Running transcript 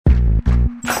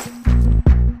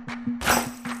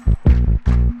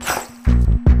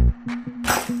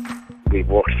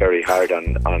worked very hard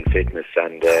on fitness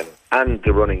and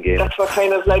the running game. That's what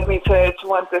kind of led me to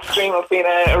want this dream of being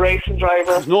a racing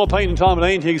driver. There's no point in talking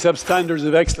anything except standards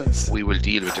of excellence. We will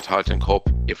deal with the Tottenham Cup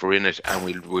if we're in it,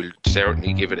 and we'll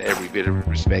certainly give it every bit of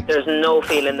respect. There's no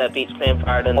feeling that beats playing for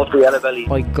Ireland up the yellow belly.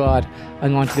 By God,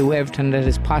 I'm going to do everything that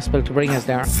is possible to bring us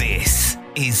there. This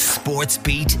is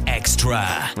SportsBeat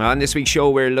Xtra. On this week's show,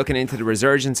 we're looking into the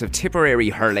resurgence of Tipperary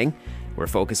hurling. We're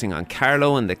focusing on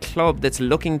Carlow and the club that's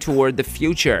looking toward the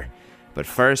future. But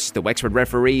first, the Wexford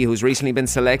referee who's recently been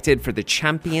selected for the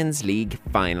Champions League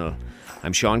final.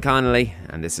 I'm Sean Connolly,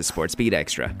 and this is SportsBeat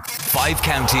Xtra. 5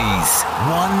 counties,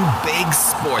 one big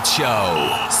sports show.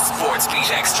 SportsBeat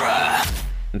Xtra.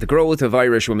 The growth of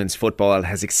Irish women's football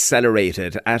has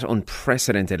accelerated at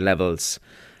unprecedented levels.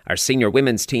 Our senior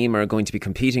women's team are going to be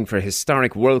competing for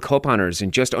historic World Cup honours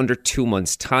in just under 2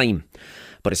 months' time.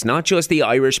 But it's not just the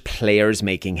Irish players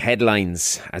making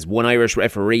headlines, as one Irish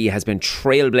referee has been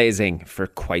trailblazing for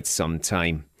quite some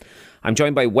time. I'm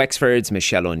joined by Wexford's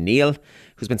Michelle O'Neill,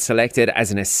 who's been selected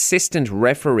as an assistant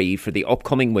referee for the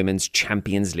upcoming Women's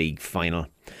Champions League final.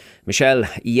 Michelle,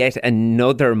 yet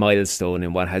another milestone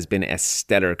in what has been a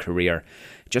stellar career.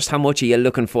 Just how much are you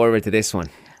looking forward to this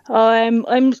one?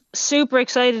 I'm super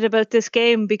excited about this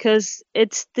game because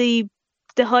it's the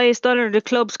highest honour the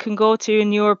clubs can go to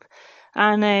in Europe.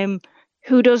 And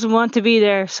who doesn't want to be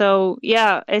there? So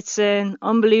yeah, it's an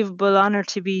unbelievable honour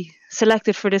to be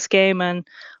selected for this game, and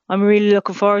I'm really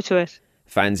looking forward to it.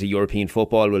 Fans of European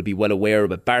football will be well aware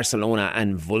of Barcelona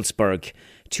and Wolfsburg,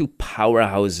 two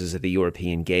powerhouses of the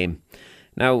European game.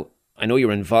 Now, I know you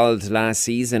were involved last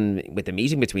season with the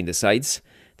meeting between the sides.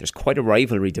 There's quite a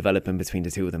rivalry developing between the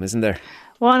two of them, isn't there?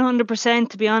 100%,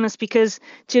 to be honest, because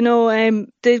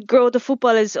the growth of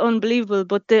football is unbelievable,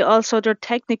 but they're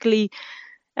technically,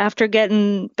 after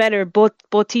getting better, both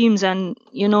teams, and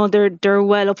they're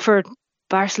well up for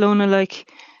Barcelona.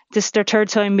 Like, this is their third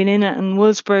time being in it, and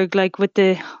Wolfsburg, like,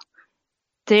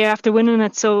 they after winning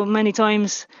it so many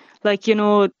times, like,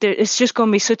 it's just going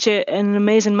to be such an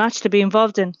amazing match to be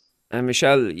involved in. And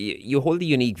Michelle, you hold the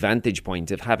unique vantage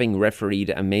point of having refereed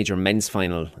a major men's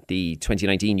final, the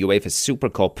 2019 UEFA Super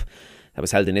Cup that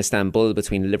was held in Istanbul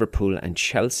between Liverpool and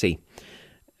Chelsea.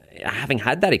 Having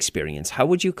had that experience, how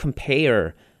would you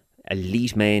compare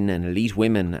elite men and elite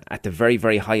women at the very,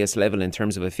 very highest level in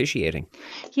terms of officiating?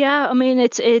 Yeah, I mean,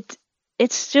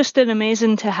 it's just an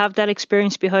amazing to have that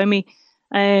experience behind me.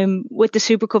 With the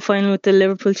Super Cup final, with the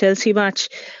Liverpool-Chelsea match,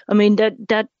 I mean,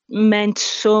 that meant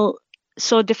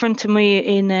so different to me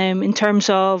in terms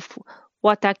of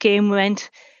what that game meant,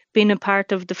 being a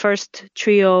part of the first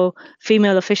trio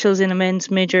female officials in a men's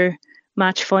major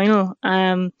match final.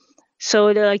 So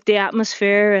like the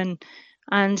atmosphere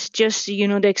and just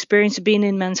the experience of being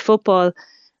in men's football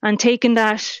and taking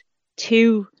that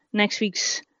to next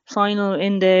week's final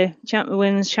in the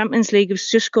Women's Champions League, was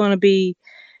just going to be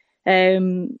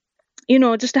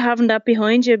just having that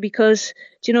behind you, because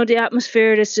the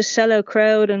atmosphere, it's just sellout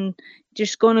crowd and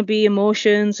just going to be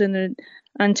emotions and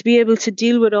to be able to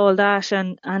deal with all that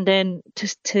and then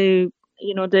to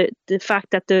the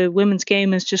fact that the women's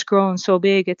game is just growing so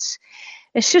big, it's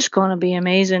just going to be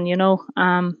amazing,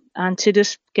 and to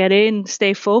just get in,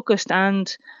 stay focused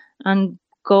and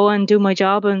go and do my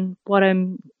job and what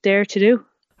I'm there to do.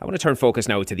 I want to turn focus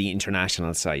now to the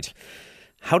international side.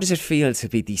 How does it feel to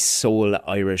be the sole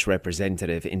Irish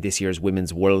representative in this year's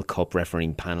Women's World Cup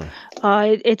refereeing panel?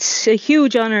 It's a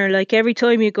huge honour. Like, every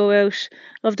time you go out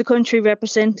of the country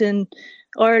representing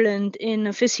Ireland in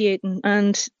officiating,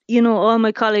 and all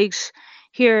my colleagues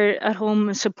here at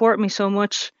home support me so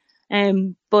much.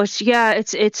 But yeah,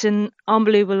 it's an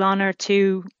unbelievable honour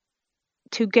to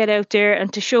get out there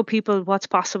and to show people what's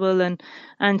possible, and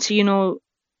to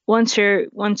once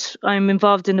I'm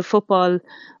involved in the football,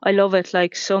 I love it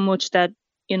like so much that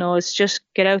it's just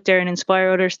get out there and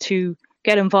inspire others to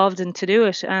get involved and to do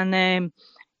it. And I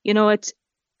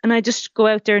just go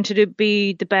out there and to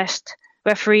be the best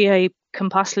referee I can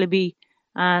possibly be,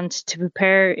 and to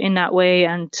prepare in that way,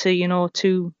 and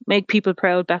to make people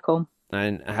proud back home.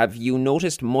 And have you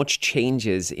noticed much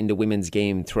changes in the women's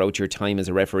game throughout your time as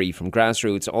a referee, from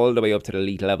grassroots all the way up to the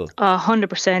elite level?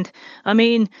 100%. I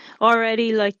mean,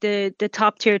 already like the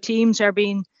top tier teams are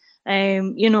being,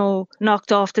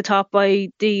 knocked off the top by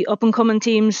the up and coming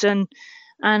teams, and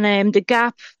the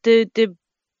gap, the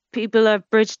people have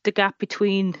bridged the gap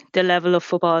between the level of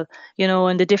football,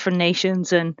 and the different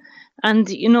nations, and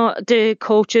the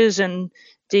coaches and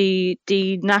the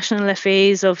national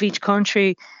FAs of each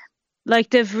country.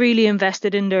 Like, they've really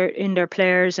invested in their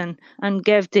players and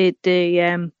gave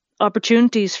the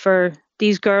opportunities for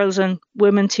these girls and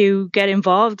women to get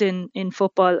involved in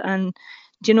football, and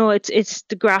it's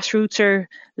the grassroots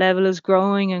level is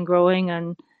growing and growing,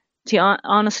 and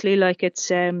honestly, like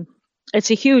it's a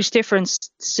huge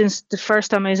difference since the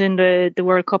first time I was in the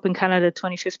World Cup in Canada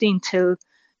 2015 till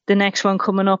the next one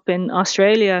coming up in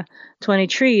Australia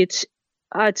 23. It's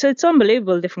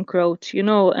unbelievable different growth,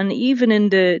 and even in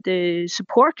the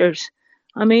supporters.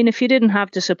 I mean, if you didn't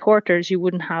have the supporters, you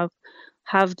wouldn't have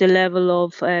the level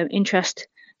of interest.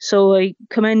 So I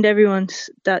commend everyone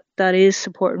that is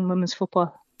supporting women's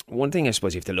football. One thing I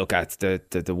suppose you have to look at,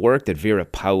 the work that Vera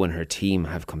Pauw and her team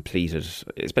have completed,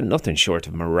 it's been nothing short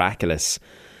of miraculous.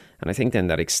 And I think then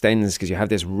that extends because you have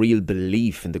this real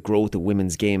belief in the growth of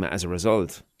women's game as a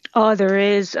result. Oh, there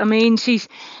is. I mean, she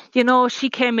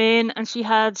came in and she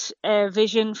had a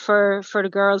vision for the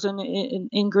girls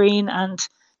in green, and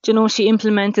she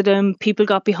implemented them. People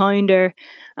got behind her,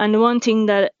 and the one thing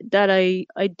that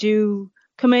I do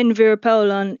commend Vera Pauw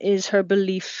on is her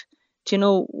belief.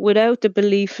 Without the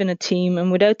belief in a team,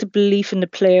 and without the belief in the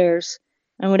players,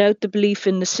 and without the belief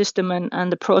in the system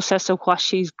and the process of what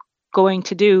she's going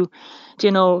to do,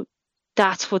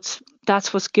 that's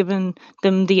what's given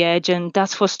them the edge, and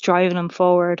that's what's driving them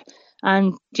forward.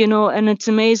 And and it's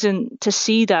amazing to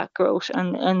see that growth,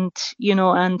 and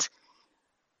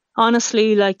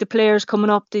honestly, like the players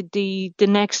coming up, the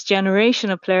next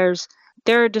generation of players,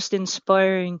 they're just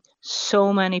inspiring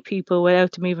so many people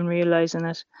without them even realizing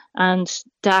it, and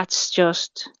that's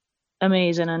just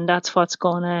amazing. And that's what's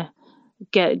going to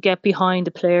get behind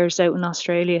the players out in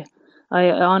Australia. I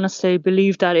honestly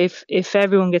believe that if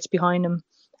everyone gets behind them,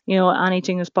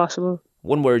 anything is possible.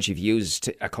 One word you've used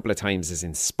a couple of times is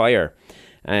inspire,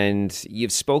 and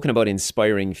you've spoken about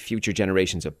inspiring future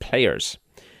generations of players,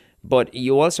 but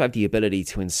you also have the ability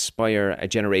to inspire a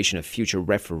generation of future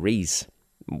referees.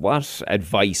 What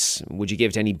advice would you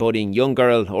give to any budding young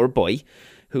girl or boy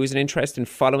who is an interest in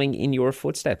following in your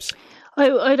footsteps?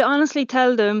 I'd honestly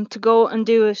tell them to go and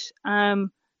do it.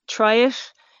 Try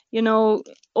it.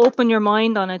 Open your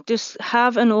mind on it. Just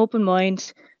have an open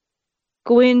mind.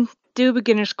 Go in, do a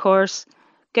beginner's course,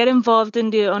 get involved in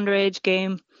the underage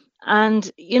game,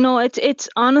 and it's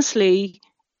honestly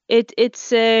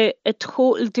it's a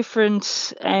total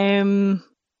different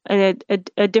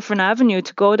a different avenue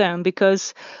to go down,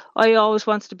 because I always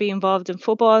wanted to be involved in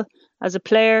football as a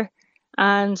player,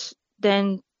 and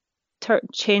then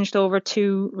changed over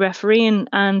to refereeing.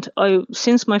 And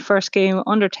since my first game,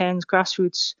 under 10s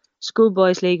grassroots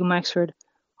schoolboys league in Wexford,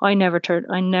 I never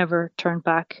turned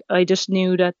back. I just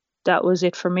knew that was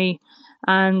it for me,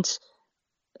 and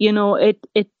it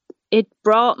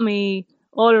brought me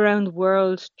all around the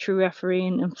world through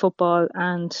refereeing and football.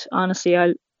 And honestly,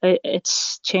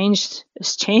 it's changed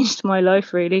my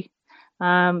life really.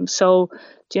 So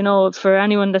for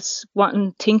anyone that's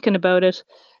thinking about it,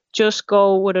 just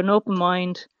go with an open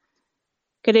mind,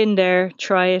 get in there,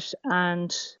 try it,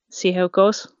 and see how it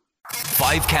goes.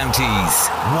 5 counties,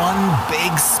 one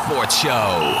big sports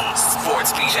show.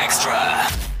 SportsBeat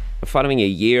Xtra. Following a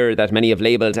year that many have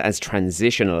labelled as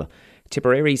transitional,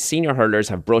 Tipperary senior hurlers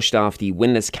have brushed off the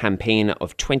winless campaign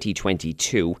of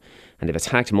 2022 and they've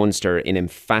attacked Munster in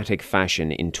emphatic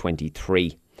fashion in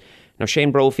 23. Now,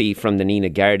 Shane Brophy from the Nina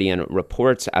Guardian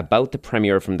reports about the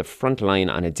Premier from the front line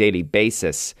on a daily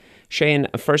basis. Shane,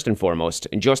 first and foremost,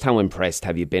 just how impressed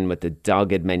have you been with the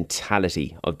dogged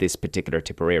mentality of this particular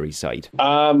Tipperary side?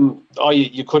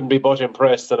 You couldn't be but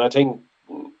impressed, and I think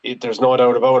there's no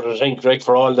doubt about it. I think, like,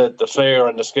 for all the flair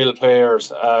and the skilled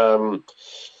players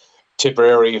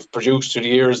Tipperary have produced through the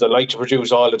years, that like to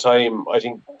produce all the time, I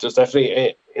think there's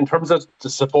definitely, in terms of the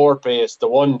support base, the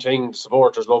one thing the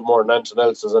supporters love more than anything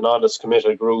else is an honest,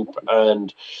 committed group,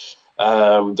 and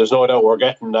there's no doubt we're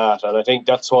getting that. And I think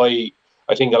that's why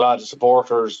I think a lot of the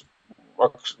supporters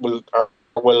are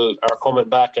coming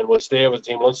back and will stay with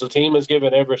the team. Once the team has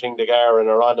given everything they are and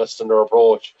are honest in their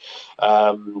approach,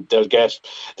 they'll get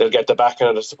the backing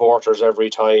of the supporters every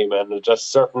time. And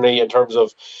just certainly in terms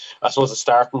of, I suppose, a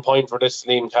starting point for this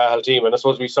Liam Cahill team, and I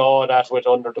suppose we saw that with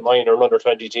under the minor and under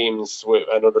 20 teams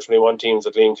and under 21 teams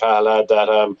that Liam Cahill had,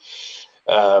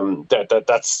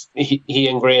 that's he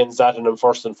ingrains that in them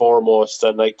first and foremost,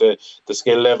 and like the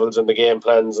skill levels and the game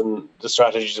plans and the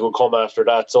strategies will come after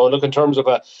that. So look, in terms of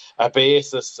a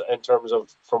basis, in terms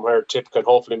of from where Tip can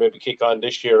hopefully maybe kick on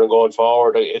this year and going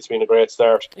forward, it's been a great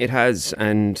start. It has,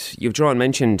 and you've drawn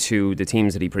mention to the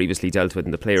teams that he previously dealt with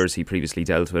and the players he previously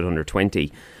dealt with under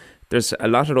 20. There's a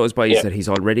lot of those boys that he's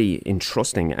already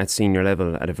entrusting at senior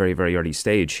level at a very, very early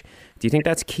stage. Do you think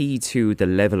that's key to the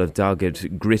level of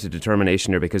dogged, gritted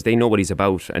determination there, because they know what he's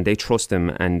about and they trust him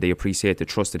and they appreciate the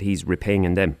trust that he's repaying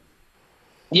in them?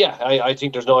 Yeah, I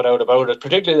think there's no doubt about it.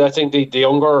 Particularly, I think the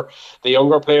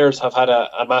younger players have had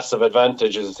a massive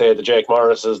advantage. As I say, the Jake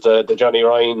Morrises, the Johnny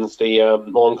Ryans, the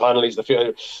Owen Connollys,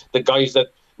 the guys that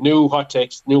knew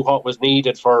what was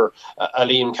needed for a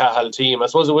Liam Cahill team. I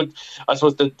suppose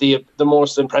the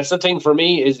most impressive thing for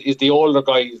me is the older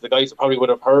guys, the guys that probably would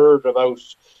have heard about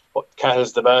what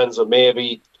Cahill's demands, or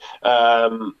maybe.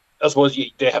 I suppose you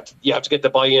have to get the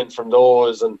buy-in from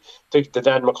those, and the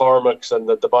Dan McCormicks and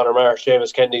the Bonner Marsh,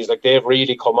 Seamus Kennedy's, like, they've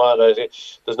really come on.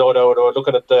 There's no doubt.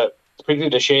 Looking at particularly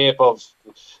the shape of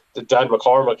the Dan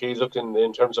McCormick, he's looking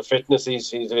in terms of fitness.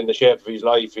 He's in the shape of his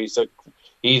life.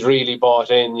 He's really bought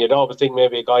in. You'd always think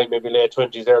maybe a guy maybe late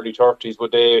 20s, early 30s,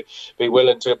 would they be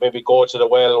willing to maybe go to the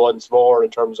well once more in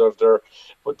terms of the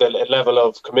level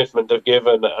of commitment they've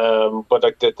given. But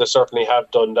like they certainly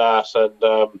have done that,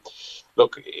 and.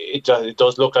 Look, it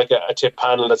does look like a tip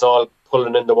panel that's all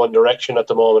pulling in the one direction at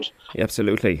the moment. Yeah,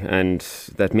 absolutely. And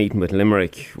that meeting with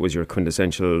Limerick was your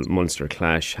quintessential Munster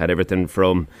clash. Had everything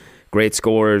from great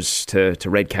scores to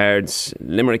red cards.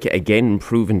 Limerick again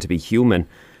proven to be human.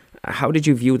 How did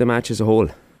you view the match as a whole?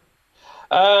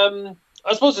 I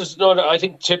suppose I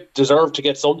think Tip deserved to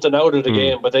get something out of the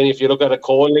game, but then if you look at it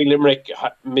coldly, Limerick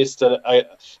missed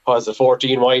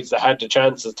 14 wides that had the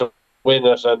chances to win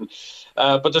it, and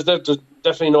but there's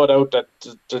definitely no doubt that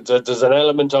there's an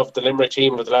element of the Limerick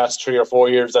team of the last 3 or 4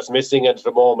 years that's missing at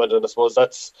the moment, and I suppose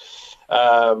that's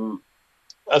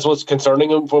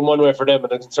concerning from one way for them,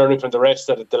 and concerning from the rest,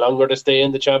 that the longer they stay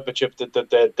in the championship,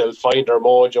 that they'll find their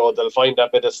mojo, they'll find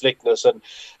that bit of slickness, and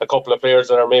a couple of players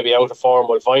that are maybe out of form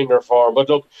will find their form. But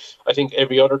look, I think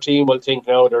every other team will think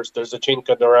now there's a chink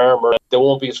in their armour. They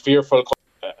won't be as fearful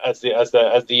as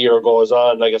the year goes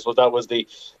on. Like, I suppose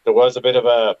there was a bit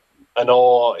of an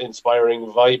awe-inspiring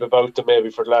vibe about them maybe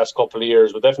for the last couple of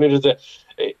years, but definitely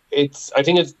I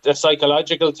think it's a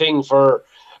psychological thing for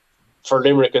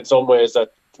Limerick in some ways,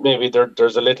 that maybe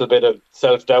there's a little bit of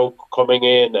self-doubt coming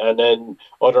in, and then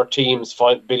other teams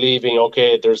believing,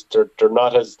 okay, they're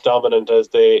not as dominant as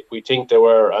we think they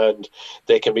were, and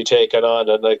they can be taken on.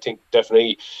 And I think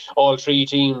definitely all three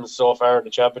teams so far in the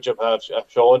championship have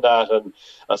shown that, and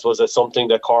I suppose that's something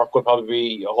that Cork will probably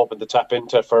be hoping to tap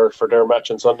into for their match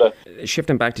on Sunday.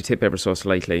 Shifting back to Tip ever so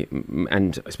slightly,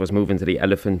 and I suppose moving to the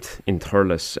elephant in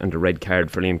Thurles and the red card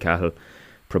for Liam Cahill,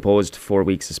 proposed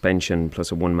 4-week suspension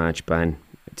plus a 1-match ban,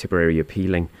 Tipperary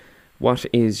appealing. What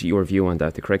is your view on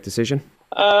that? The correct decision?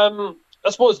 I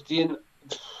suppose the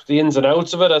ins and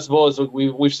outs of it, I suppose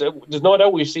we've there's no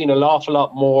doubt we've seen an awful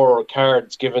lot more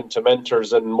cards given to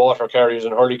mentors and motor carriers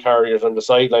and hurley carriers on the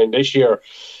sideline this year.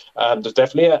 There's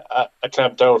definitely a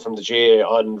clampdown from the GA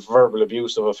on verbal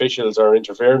abuse of officials or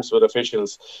interference with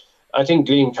officials. I think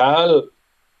Liam Cahill,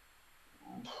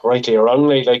 rightly or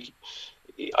wrongly,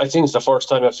 I think it's the first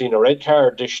time I've seen a red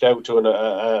card dished out to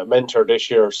a mentor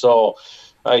this year. So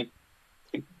I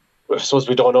suppose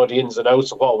we don't know the ins and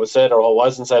outs of what was said or what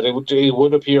wasn't said. It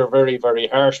would appear very, very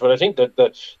harsh. But I think that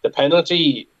the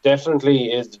penalty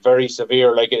definitely is very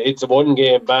severe. Like, it's a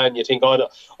 1-game ban. You think,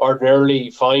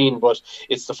 ordinarily fine, but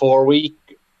it's the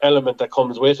 4-week element that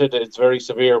comes with it. It's very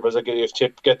severe, because if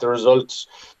Tip get the results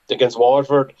against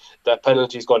Waterford, that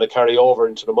penalty is going to carry over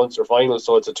into the Munster final.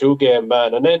 So it's a 2-game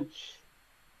ban. And then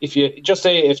if you just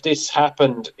say if this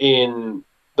happened in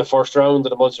the first round of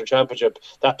the Munster Championship,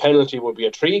 that penalty would be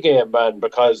a 3-game ban,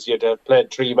 because you'd have played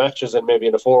 3 matches and maybe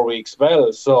in a 4-week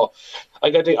spell. So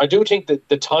I do think that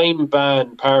the time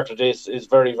ban part of this is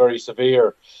very, very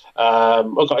severe.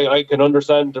 Look, I can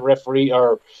understand the referee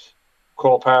or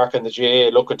Croke Park and the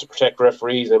GA looking to protect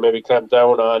referees and maybe clamp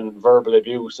down on verbal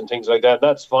abuse and things like that.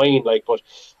 That's fine, but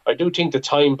I do think the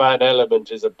time ban element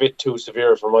is a bit too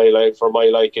severe for my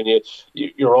liking.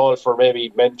 You're all for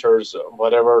maybe mentors,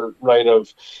 whatever line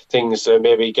of things,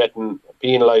 maybe getting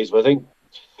penalised. But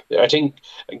I think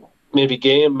maybe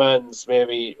game bans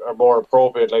maybe are more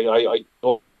appropriate. I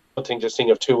don't think this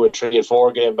thing of 2 and 3 and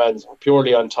 4 game bans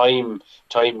purely on time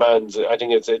bans, I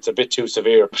think it's a bit too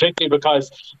severe, particularly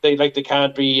because they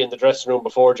can't be in the dressing room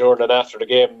before, during and after the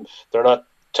game. They're not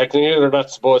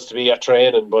supposed to be at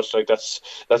training, but that's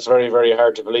very, very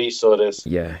hard to police. So it is.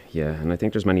 Yeah, and I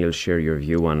think there's many who'll share your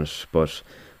view on it, but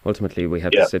ultimately we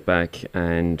have to sit back,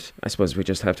 and I suppose we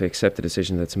just have to accept the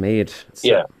decision that's made.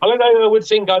 So. I would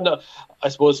think I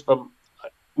suppose from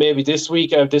maybe this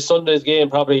week, this Sunday's game,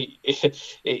 probably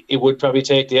it would probably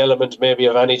take the element maybe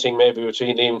of anything, maybe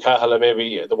between Liam Cahill and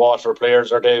maybe the Waterford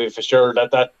players or David Fitzgerald,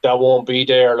 that won't be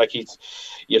there.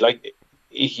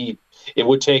 It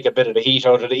would take a bit of the heat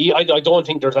out of it. I don't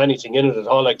think there's anything in it at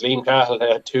all. Like, Liam Cahill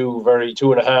had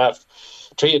 2.5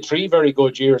 three very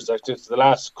good years. Like just the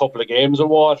last couple of games of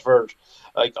Waterford,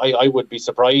 like I would be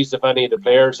surprised if any of the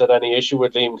players had any issue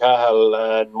with Liam Cahill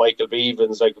and Michael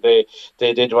Beavens. Like they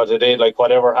did what they did. Like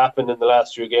whatever happened in the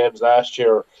last few games last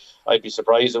year, I'd be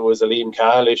surprised if it was a Liam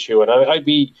Cahill issue, and I'd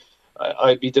be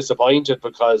disappointed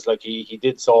because like he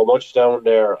did so much down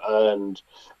there, and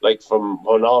like from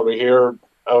all we hear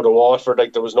out of Waterford,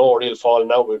 like there was no real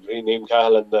falling out between Liam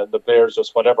Cahill and the players.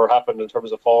 Just whatever happened in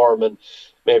terms of form and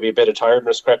maybe a bit of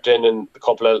tiredness crept in a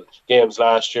couple of games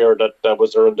last year that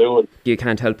was their undoing. You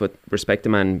can't help but respect the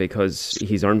man because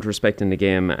he's earned respect in the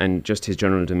game, and just his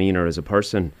general demeanour as a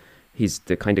person. He's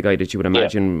the kind of guy that you would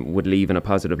imagine would leave in a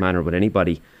positive manner with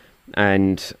anybody.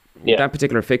 And that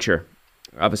particular fixture,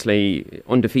 obviously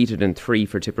undefeated in 3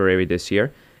 for Tipperary this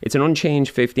year. It's an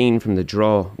unchanged 15 from the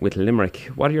draw with Limerick.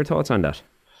 What are your thoughts on that?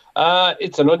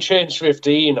 It's an unchanged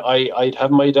 15. I'd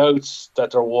have my doubts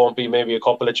that there won't be maybe a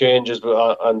couple of changes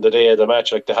on the day of the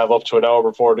match. Like they have up to an hour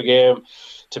before the game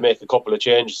to make a couple of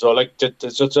changes. So like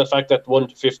it's just the fact that 1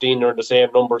 to 15 are the same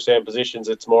number, same positions.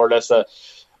 It's more or less a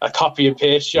copy and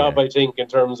paste job, I think, in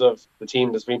terms of the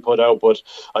team that's been put out. But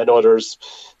I know there's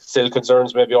still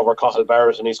concerns maybe over Cathal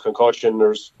Barrett and his concussion.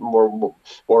 There's more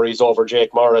worries over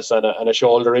Jake Morris and a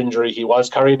shoulder injury he was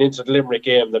carrying into the Limerick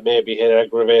game that maybe had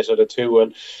aggravated it too.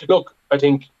 And look, I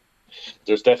think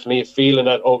there's definitely a feeling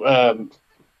that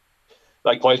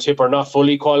like while Tip are not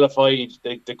fully qualified,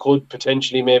 they could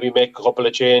potentially maybe make a couple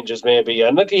of changes maybe.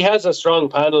 And like he has a strong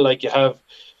panel. Like you have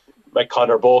like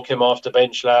Conor Bowe came off the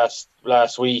bench last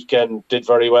week and did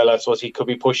very well. I suppose he could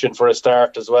be pushing for a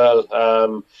start as well.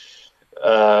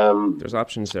 There's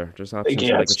options there. There's options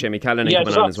like with Jamie Callan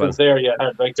coming on as well. There, you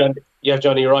have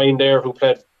Johnny Ryan there who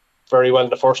played very well in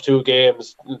the first 2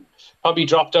 games. Probably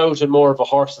dropped out in more of a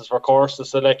horses for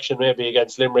courses selection maybe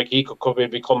against Limerick. He could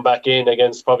maybe come back in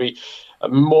against probably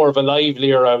more of a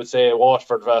livelier, I would say,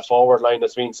 Waterford forward line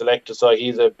that's been selected. So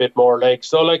he's a bit more legs.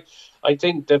 So like, I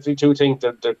definitely think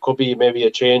that there could be maybe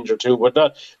a change or two, but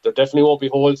there definitely won't be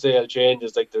wholesale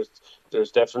changes. Like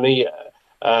there's definitely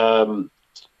a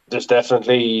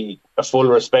full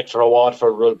respect for what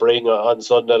Waterford will bring on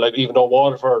Sunday. Like even though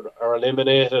Waterford are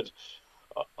eliminated,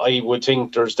 I would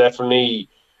think there's definitely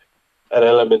an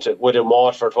element within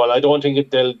Waterford. Well, I don't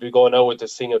think they'll be going out with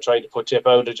this thing of trying to put Tip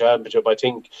out of the championship. I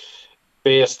think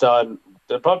based on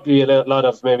there'll probably be a lot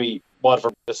of maybe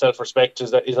Waterford, the self-respect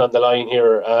is on the line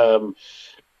here.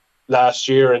 Last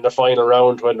year in the final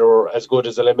round when they were as good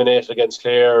as eliminated against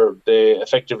Clare, they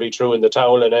effectively threw in the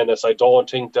towel in Ennis. I don't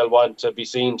think they'll want to be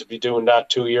seen to be doing that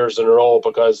 2 years in a row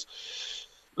because,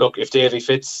 look, if Davy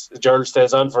Fitzgerald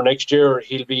stays on for next year,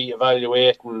 he'll be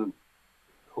evaluating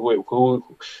who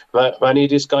many of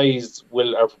these guys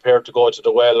are prepared to go to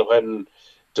the well when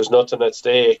there's nothing at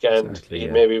stake, and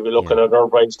maybe we're looking at other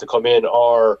guys to come in,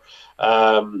 or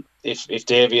if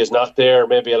Davy is not there,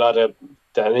 maybe a lot of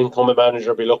the incoming manager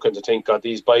will be looking to think, God,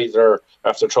 these guys are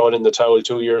after throwing in the towel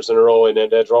 2 years in a row in a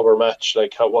dead rubber match.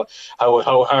 Like how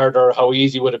hard or how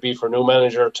easy would it be for a new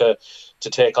manager to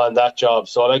take on that job?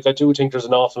 So like I do think there's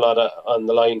an awful lot on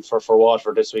the line for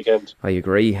Waterford this weekend. I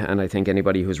agree, and I think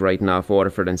anybody who's writing off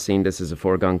Waterford and seeing this as a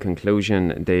foregone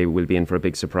conclusion, they will be in for a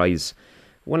big surprise.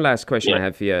 One last question I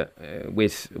have for you,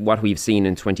 with what we've seen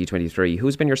in 2023,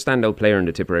 who's been your standout player in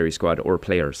the Tipperary squad or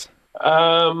players?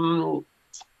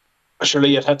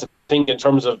 Surely you'd have to think in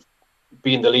terms of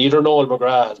being the leader. Noel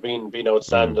McGrath has been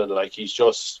outstanding. Like he's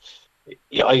just,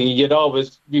 you'd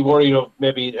always be worried of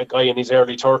maybe a guy in his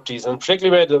early 30s, and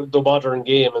particularly where the modern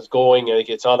game is going. Like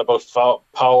it's all about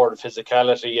power and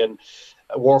physicality and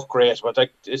work rate. But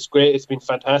like it's great. It's been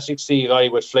fantastic to see a guy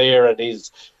with flair and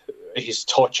his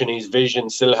touch and his vision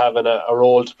still having a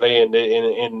role to play in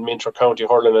inter-county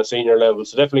hurling at senior level.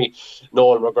 So definitely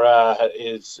Noel McGrath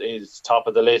is top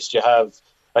of the list. You have,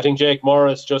 I think Jake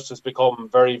Morris just has become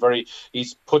very, very,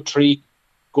 he's put 3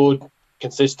 good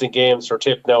consistent games for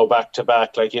Tip now back to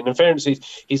back. Like in fairness,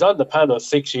 he's on the panel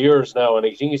 6 years now, and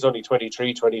I think he's only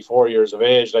 23, 24 years of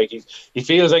age. Like he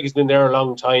feels like he's been there a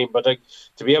long time, but like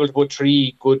to be able to put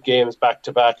 3 good games back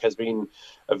to back has been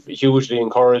hugely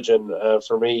encouraging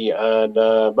for me. And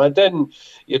but then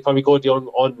you'd probably go to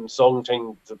the unsung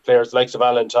thing, the players like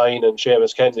Valentine and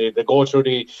Seamus Kennedy, they go through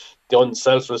the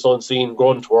unselfless, unseen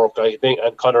grunt work, I think,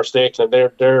 and Conor Stakeland,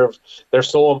 they're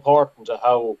so important to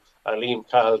how a Liam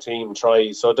Cahill team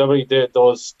tries. So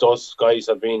those guys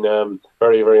have been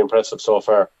very, very impressive so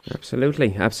far.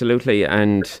 Absolutely,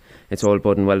 and it's all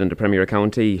good and well in the Premier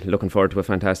County. Looking forward to a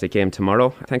fantastic game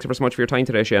tomorrow. Thanks ever so much for your time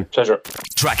today, Shane. Pleasure.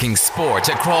 Tracking sport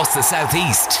across the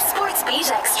southeast. SportsBeat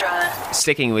SportsBeat Xtra.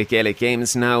 Sticking with Gaelic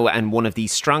games now, and one of the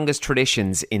strongest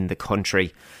traditions in the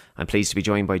country. I'm pleased to be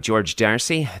joined by George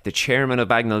Darcy, the chairman of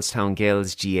Bagenalstown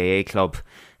Gaels GAA club,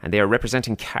 and they are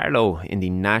representing Carlow in the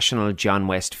National John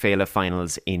West Féile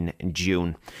finals in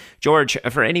June. George,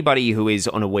 for anybody who is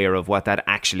unaware of what that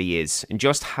actually is,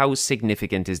 just how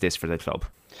significant is this for the club?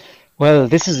 Well,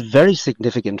 this is very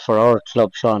significant for our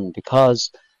club, Sean,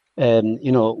 because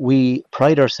we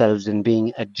pride ourselves in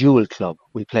being a dual club.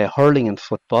 We play hurling and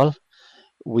football.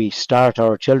 We start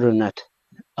our children at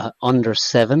under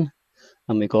 7,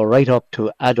 and we go right up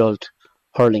to adult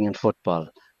hurling and football.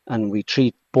 And we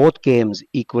treat both games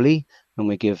equally, and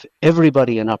we give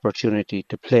everybody an opportunity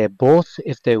to play both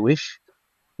if they wish,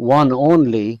 one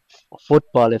only,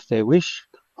 football if they wish,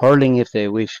 hurling if they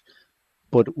wish.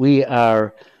 But we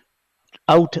are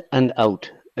out and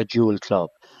out a dual club.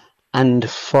 And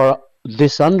for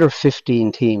this under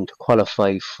 15 team to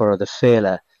qualify for the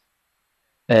Féile,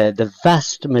 the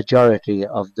vast majority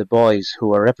of the boys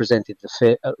who are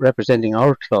representing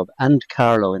our club and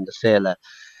Carlow in the Féile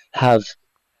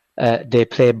they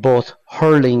play both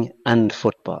hurling and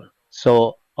football.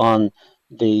 So on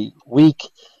the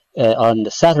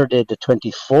Saturday, the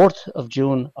 24th of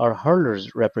June, our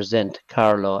hurlers represent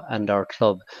Carlow and our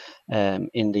club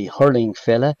in the hurling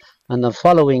Féile, and the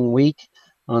following week,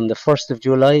 on the 1st of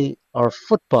July, our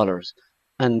footballers,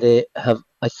 and they have,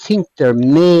 I think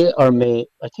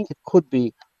it could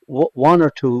be one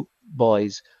or two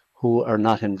boys who are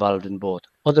not involved in both.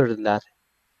 Other than that,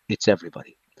 it's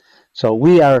everybody. So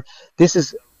this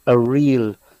is a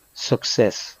real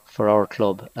success for our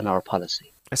club and our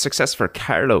policy. A success for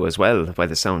Carlow as well, by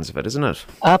the sounds of it, isn't it?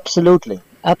 Absolutely.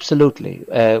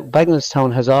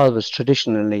 Bagenalstown has always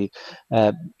traditionally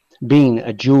been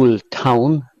a dual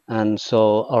town, and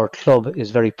so our club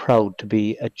is very proud to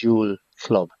be a dual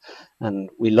club. And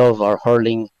we love our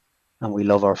hurling and we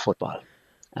love our football.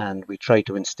 And we try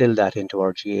to instill that into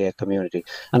our GAA community.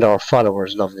 And our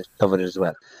followers love it as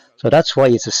well. So that's why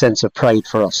it's a sense of pride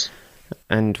for us.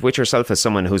 And with yourself as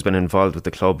someone who's been involved with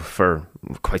the club for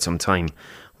quite some time,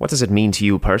 what does it mean to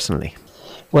you personally?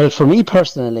 Well, for me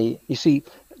personally, you see,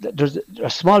 there's a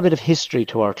small bit of history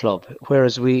to our club,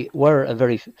 whereas we were a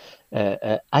very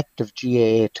active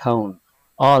GAA town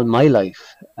all my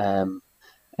life.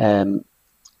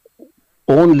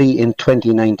 Only in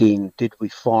 2019 did we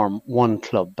form one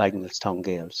club, Bagenalstown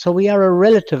Gaels. So we are a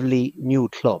relatively new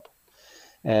club.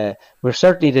 We're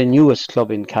certainly the newest club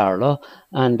in Carlow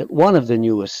and one of the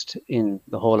newest in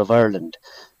the whole of Ireland.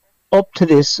 Prior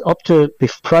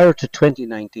to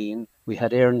 2019, we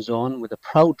had Erin's Own with a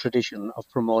proud tradition of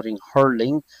promoting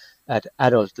hurling at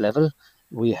adult level.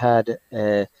 We had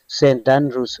St.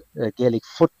 Andrew's Gaelic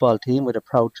football team with a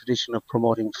proud tradition of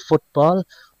promoting football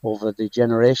over the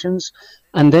generations.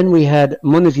 And then we had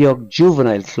Munaviog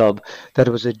Juvenile Club, that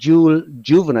was a dual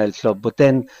juvenile club, but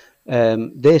then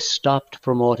they stopped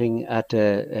promoting at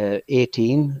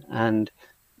 18, and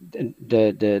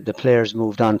the players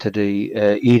moved on to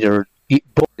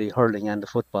both the hurling and the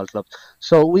football club.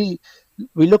 So we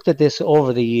looked at this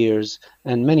over the years,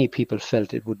 and many people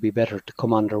felt it would be better to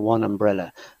come under one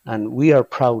umbrella. And we are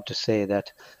proud to say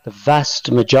that the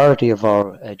vast majority of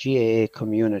our GAA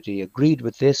community agreed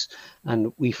with this,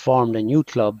 and we formed a new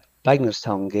club,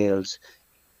 Bagenalstown Gaels,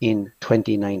 in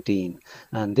 2019.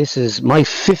 And this is my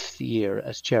 5th year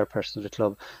as chairperson of the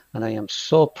club, and I am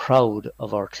so proud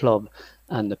of our club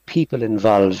and the people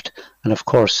involved, and of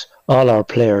course all our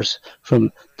players,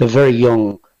 from the very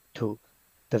young to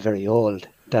the very old,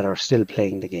 that are still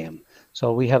playing the game.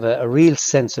 So we have a real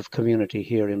sense of community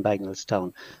here in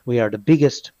Bagenalstown. We are the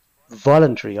biggest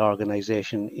voluntary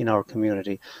organisation in our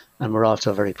community, and we're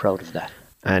also very proud of that.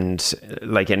 And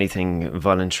like anything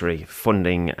voluntary,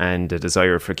 funding and a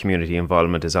desire for community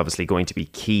involvement is obviously going to be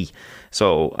key.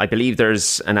 So I believe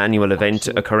there's an annual event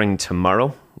occurring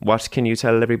tomorrow. What can you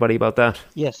tell everybody about that?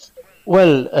 Yes.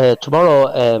 Well,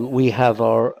 tomorrow we have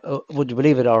our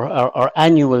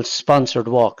annual sponsored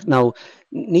walk. Now,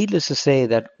 needless to say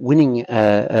that winning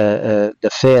the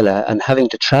Féile and having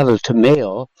to travel to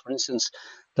Mayo, for instance,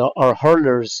 our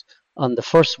hurlers on the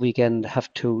first weekend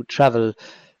have to travel,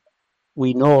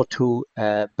 we know, to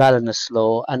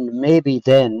Ballinasloe, and maybe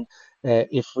then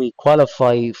if we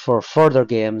qualify for further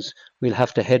games, we'll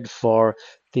have to head for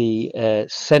the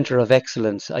Centre of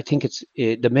Excellence. I think it's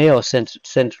the Mayo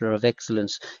Centre of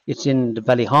Excellence. It's in the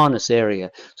Ballyhaunis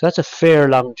area. So that's a fair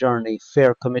long journey,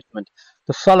 fair commitment.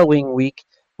 The following week,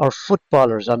 our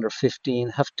footballers under 15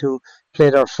 have to play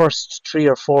their first 3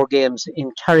 or 4 games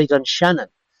in Carrigan-Shannon,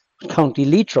 County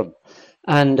Leitrim.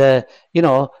 And,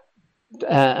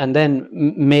 and then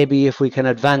maybe if we can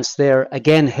advance there,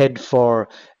 again head for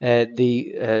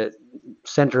the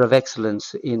Centre of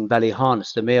Excellence in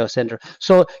Ballyhonest, the Mayo Centre.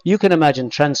 So you can imagine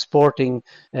transporting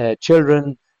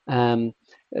children,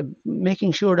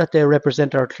 making sure that they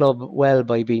represent our club well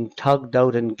by being tugged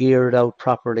out and geared out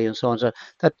properly and so on. So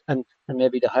that and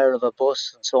maybe the hire of a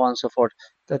bus and so on and so forth.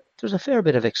 That there's a fair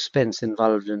bit of expense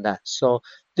involved in that. So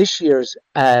this year's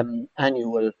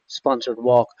annual sponsored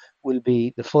walk will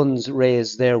be, the funds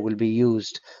raised there will be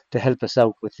used to help us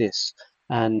out with this.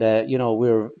 And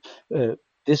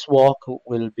this walk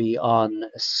will be on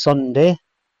Sunday.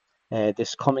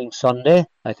 This coming Sunday,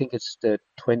 I think it's the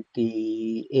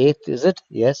 28th, is it?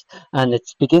 Yes. And it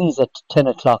begins at 10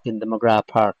 o'clock in the McGrath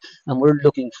Park. And we're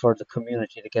looking for the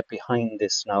community to get behind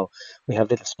this now. We have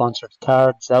little sponsored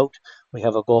cards out. We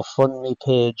have a GoFundMe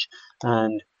page.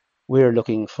 And we're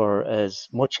looking for as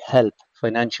much help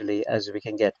financially as we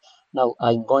can get. Now,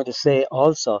 I'm going to say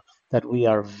also that we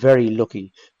are very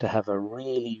lucky to have a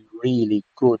really, really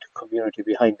good community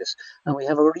behind us. And we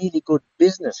have a really good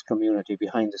business community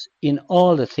behind us in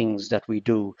all the things that we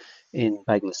do in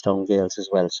Bagenalstown Gaels as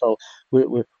well. So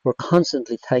we're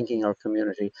constantly thanking our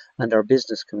community and our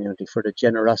business community for the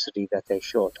generosity that they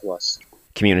show to us.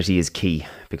 Community is key,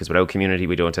 because without community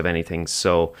we don't have anything.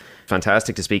 So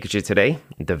fantastic to speak with you today.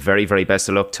 The very, very best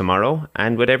of luck tomorrow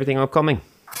and with everything upcoming.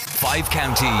 5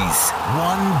 counties,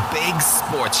 one big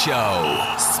sports show.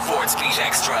 SportsBeat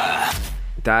Xtra.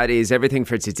 That is everything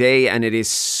for today, and it is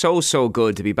so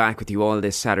good to be back with you all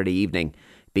this Saturday evening.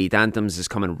 Beat Anthems is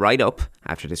coming right up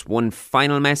after this one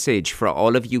final message for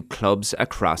all of you clubs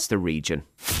across the region.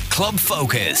 Club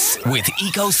Focus with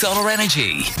Eco Solar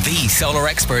Energy, the solar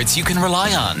experts you can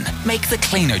rely on. Make the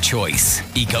cleaner choice.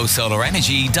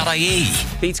 EcoSolarEnergy.ie.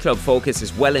 Beat's Club Focus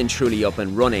is well and truly up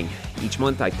and running. Each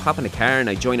month I pop in a car and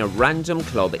I join a random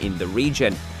club in the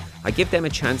region. I give them a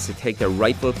chance to take their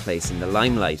rightful place in the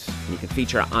limelight, and you can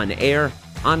feature on air,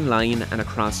 online and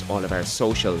across all of our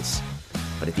socials.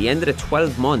 But at the end of the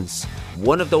 12 months,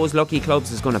 one of those lucky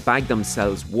clubs is going to bag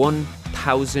themselves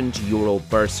 €1,000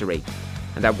 bursary.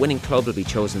 And that winning club will be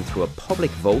chosen through a public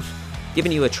vote,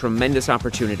 giving you a tremendous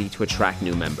opportunity to attract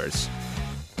new members.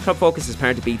 Club Focus is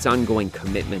part of Beat's ongoing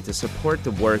commitment to support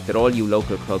the work that all you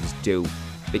local clubs do,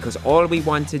 because all we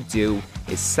want to do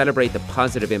is celebrate the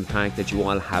positive impact that you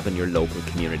all have in your local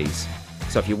communities.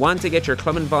 So if you want to get your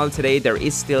club involved today, there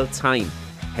is still time.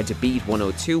 Head to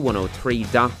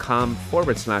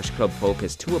beat102103.com/Club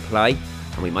Focus to apply,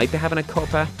 and we might be having a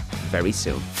cuppa very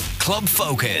soon. Club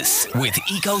Focus with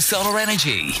Eco Solar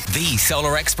Energy, the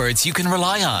solar experts you can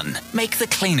rely on. Make the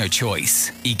cleaner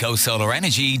choice.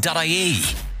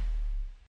 EcoSolarEnergy.ie.